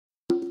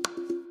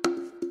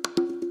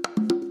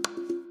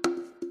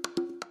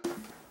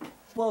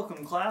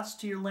Welcome class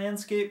to your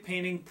landscape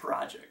painting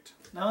project.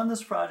 Now in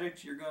this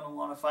project you're going to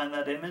want to find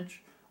that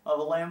image of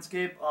a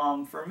landscape.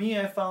 For me,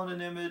 I found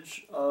an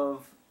image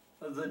of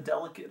the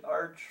delicate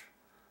arch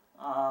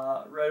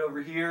right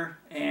over here,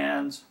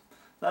 and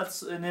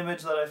that's an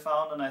image that I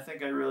found and I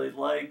think I really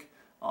like.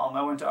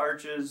 I went to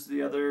Arches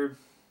the other,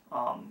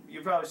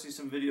 you probably see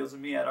some videos of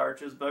me at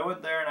Arches, but I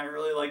went there and I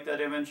really like that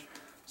image.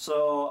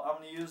 So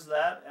I'm going to use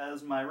that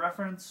as my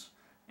reference.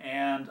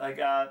 And I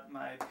got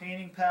my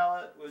painting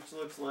palette, which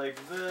looks like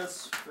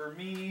this for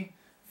me.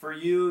 For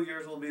you,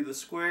 yours will be the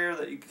square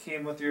that you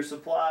came with your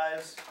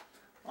supplies.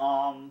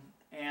 And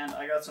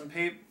I got some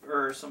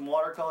paper, some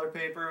watercolor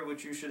paper,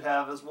 which you should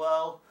have as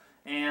well.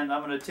 And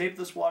I'm going to tape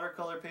this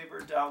watercolor paper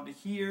down to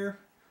here.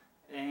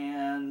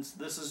 And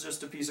this is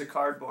just a piece of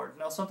cardboard.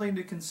 Now, something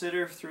to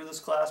consider through this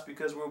class,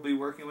 because we'll be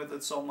working with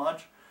it so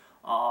much,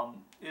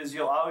 is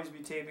you'll always be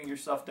taping your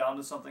stuff down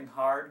to something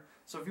hard.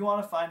 So if you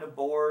want to find a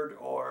board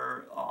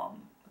or a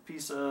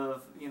piece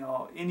of,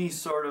 any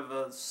sort of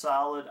a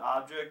solid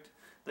object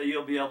that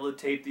you'll be able to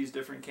tape these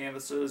different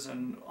canvases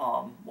and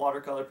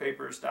watercolor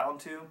papers down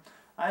to,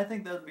 I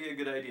think that would be a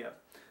good idea.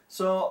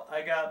 So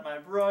I got my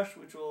brush,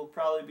 which will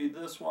probably be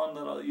this one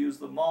that I'll use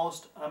the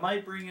most. I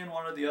might bring in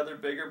one of the other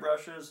bigger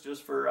brushes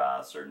just for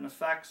certain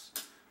effects,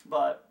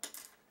 but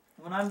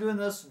when I'm doing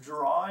this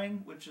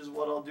drawing, which is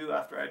what I'll do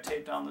after I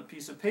tape down the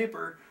piece of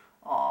paper,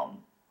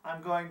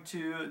 I'm going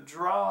to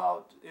draw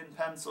out in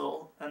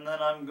pencil, and then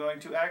I'm going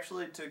to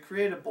to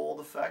create a bold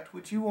effect,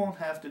 which you won't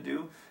have to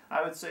do.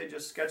 I would say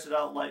just sketch it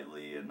out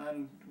lightly and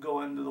then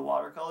go into the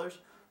watercolors.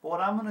 But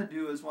what I'm going to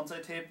do is once I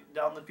tape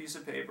down the piece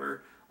of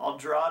paper, I'll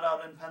draw it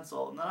out in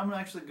pencil, and then I'm going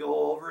to actually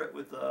go over it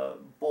with a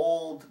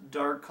bold,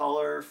 dark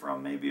color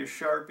from maybe a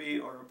Sharpie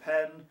or a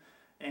pen,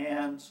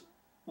 and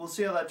we'll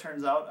see how that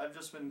turns out. I've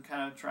just been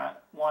kind of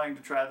wanting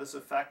to try this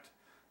effect.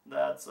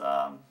 That's,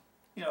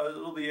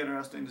 it'll be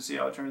interesting to see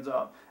how it turns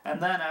out.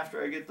 And then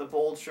after I get the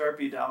bold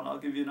Sharpie down, I'll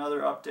give you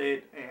another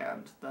update,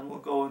 and then we'll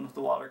go in with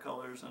the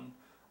watercolors and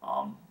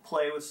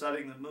play with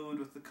setting the mood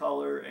with the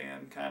color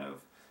and kind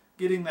of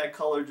getting that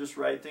color just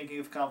right, thinking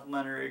of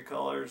complementary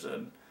colors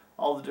and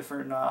all the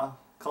different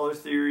color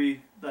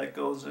theory that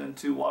goes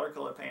into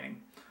watercolor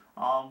painting.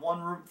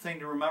 One thing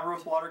to remember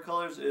with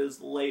watercolors is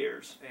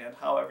layers and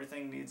how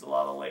everything needs a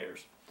lot of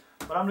layers.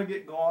 But I'm going to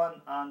get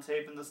going on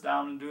taping this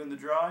down and doing the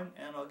drawing,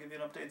 and I'll give you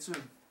an update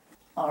soon.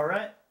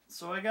 Alright,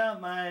 so I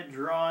got my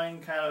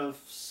drawing kind of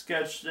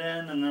sketched in,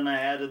 and then I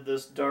added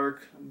this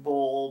dark,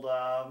 bold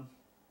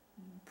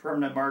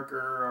permanent marker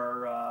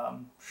or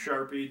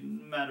Sharpie,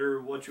 no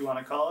matter what you want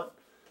to call it.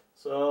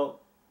 So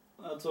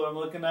that's what I'm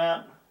looking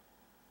at.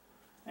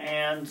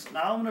 And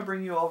now I'm going to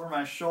bring you over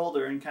my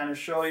shoulder and kind of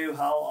show you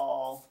how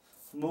I'll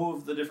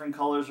move the different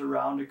colors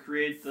around to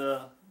create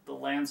the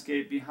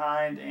landscape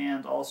behind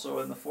and also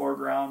in the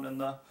foreground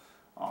and the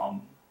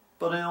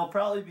but it'll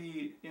probably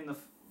be in the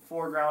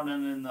foreground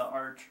and in the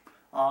arch.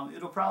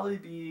 It'll probably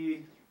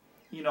be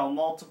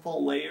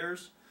multiple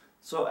layers,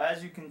 so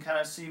as you can kind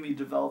of see me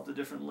develop the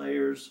different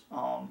layers,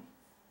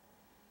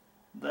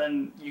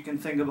 then you can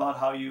think about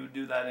how you would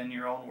do that in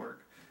your own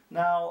work.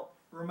 Now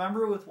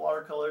remember with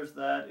watercolors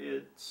that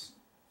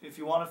if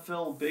you want to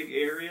fill big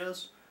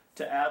areas,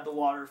 to add the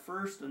water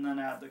first and then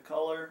add the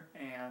color,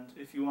 and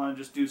if you want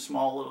to just do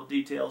small little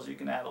details, you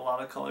can add a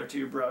lot of color to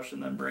your brush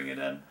and then bring it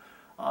in.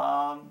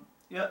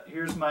 Yeah,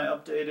 here's my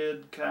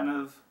updated kind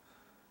of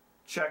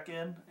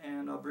check-in,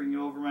 and I'll bring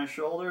you over my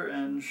shoulder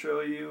and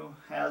show you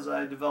as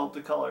I develop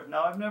the color.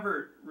 Now I've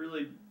never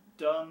really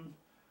done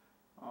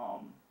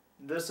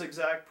this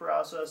exact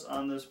process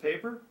on this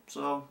paper,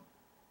 so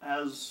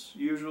as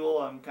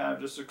usual I'm kind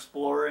of just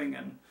exploring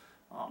and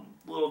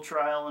little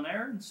trial and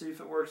error and see if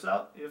it works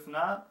out. If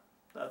not,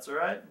 that's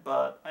alright,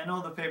 but I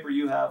know the paper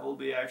you have will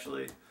be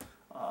actually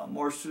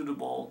more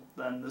suitable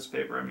than this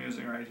paper I'm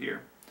using right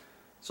here.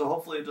 So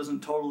hopefully it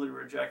doesn't totally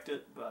reject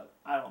it, but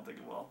I don't think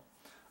it will.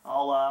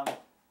 I'll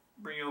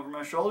bring you over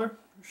my shoulder,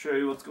 show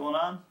you what's going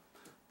on.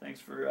 Thanks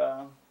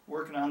for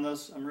working on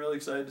this. I'm really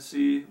excited to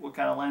see what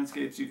kind of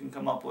landscapes you can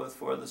come up with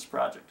for this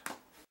project.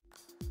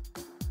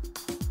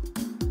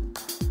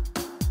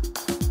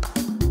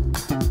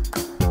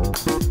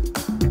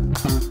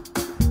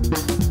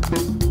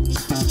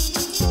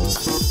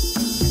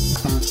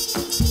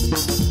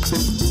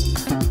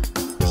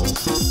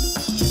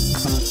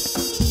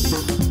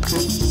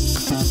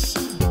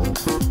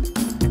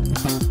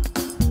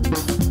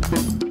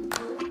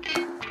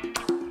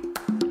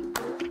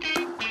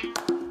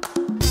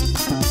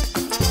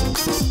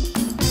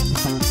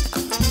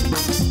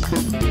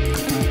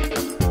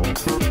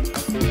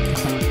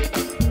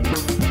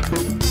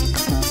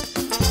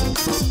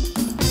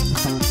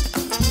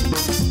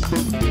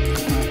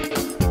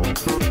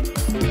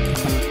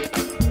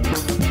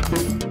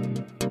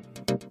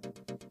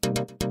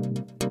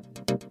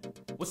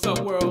 What's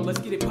up, world? Let's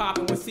get it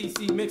poppin' with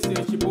CC Mixer.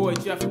 It's your boy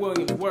Jeff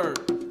Williams. Word.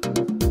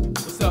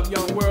 What's up,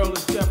 young world?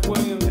 It's Jeff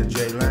Williams. And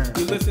Jay Lang.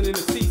 You're listening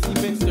to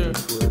CC Mixer.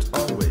 It's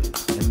always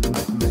in the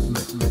mix.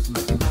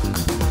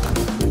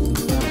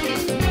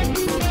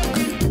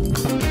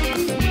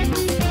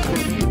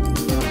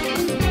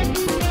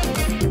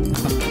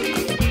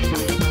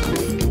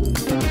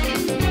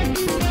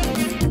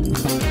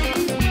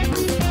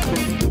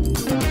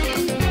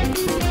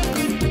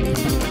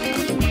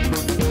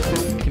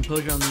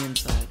 Composure on the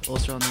inside,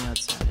 ulcer on the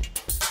outside.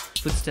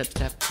 Footsteps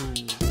tap cool.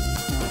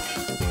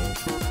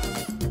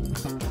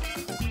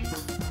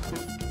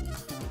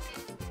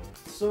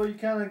 So you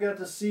kind of got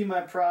to see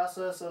my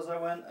process as I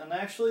went, and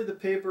actually the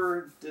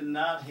paper did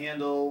not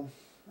handle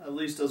at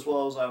least as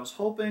well as I was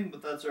hoping,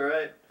 but that's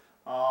alright.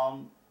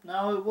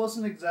 Now it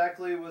wasn't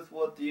exactly with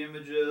what the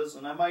image is,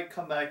 and I might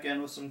come back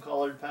in with some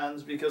colored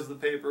pens because the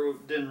paper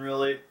didn't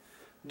really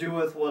do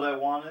with what I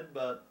wanted,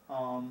 but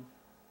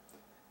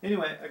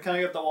anyway, I kind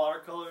of got the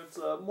watercolor. It's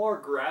a more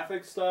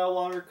graphic style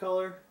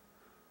watercolor.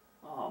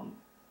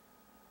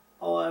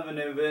 I'll have an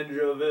image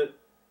of it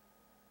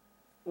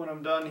when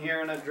I'm done here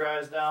and it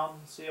dries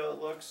down, see how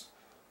it looks.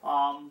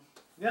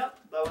 Yeah,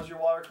 that was your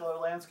watercolor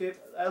landscape.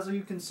 As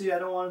you can see, I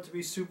don't want it to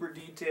be super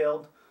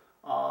detailed.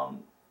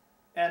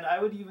 And I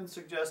would even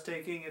suggest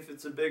taking, if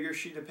it's a bigger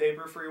sheet of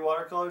paper for your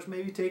watercolors,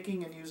 maybe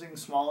taking and using a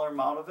smaller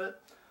amount of it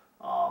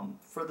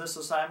for this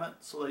assignment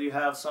so that you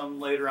have some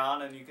later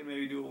on and you can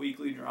maybe do a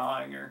weekly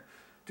drawing or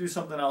do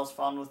something else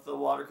fun with the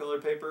watercolor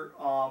paper.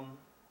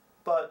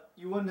 But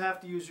you wouldn't have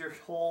to use your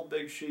whole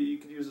big sheet. You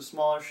could use a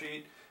smaller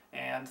sheet.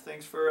 And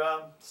thanks for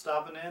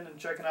stopping in and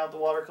checking out the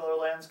watercolor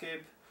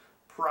landscape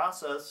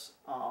process.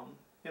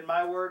 In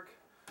my work,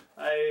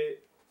 I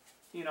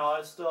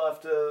still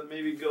have to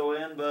maybe go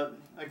in, but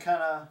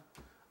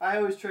I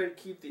always try to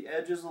keep the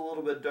edges a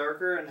little bit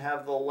darker and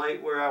have the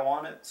light where I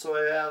want it. So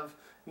I have,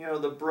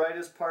 the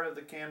brightest part of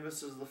the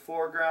canvas is the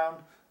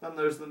foreground, then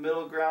there's the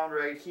middle ground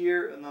right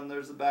here, and then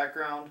there's the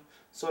background.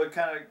 So it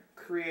kind of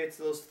creates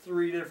those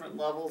 3 different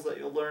levels that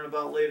you'll learn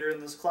about later in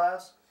this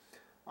class.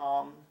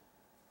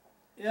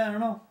 Yeah, I don't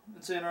know.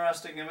 It's an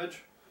interesting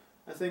image.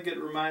 I think it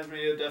reminds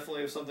me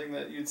definitely of something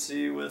that you'd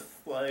see with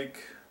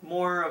like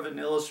more of an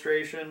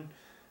illustration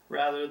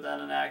rather than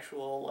an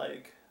actual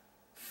like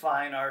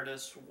fine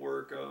artist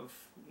work of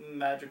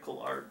magical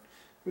art,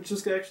 which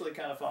is actually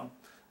kind of fun.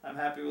 I'm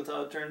happy with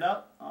how it turned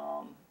out.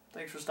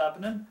 Thanks for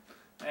stopping in,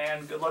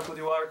 and good luck with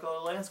your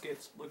watercolor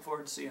landscapes. Look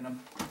forward to seeing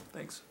them.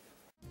 Thanks.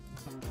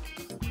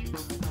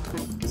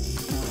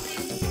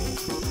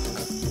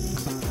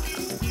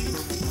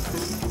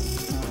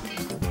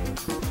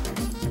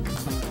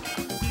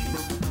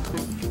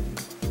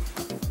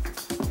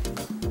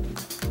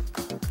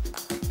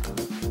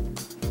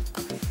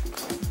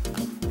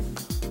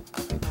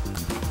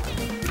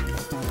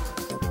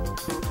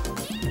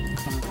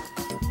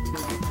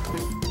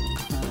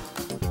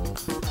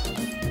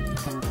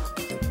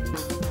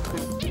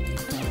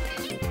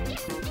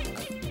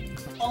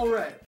 All right.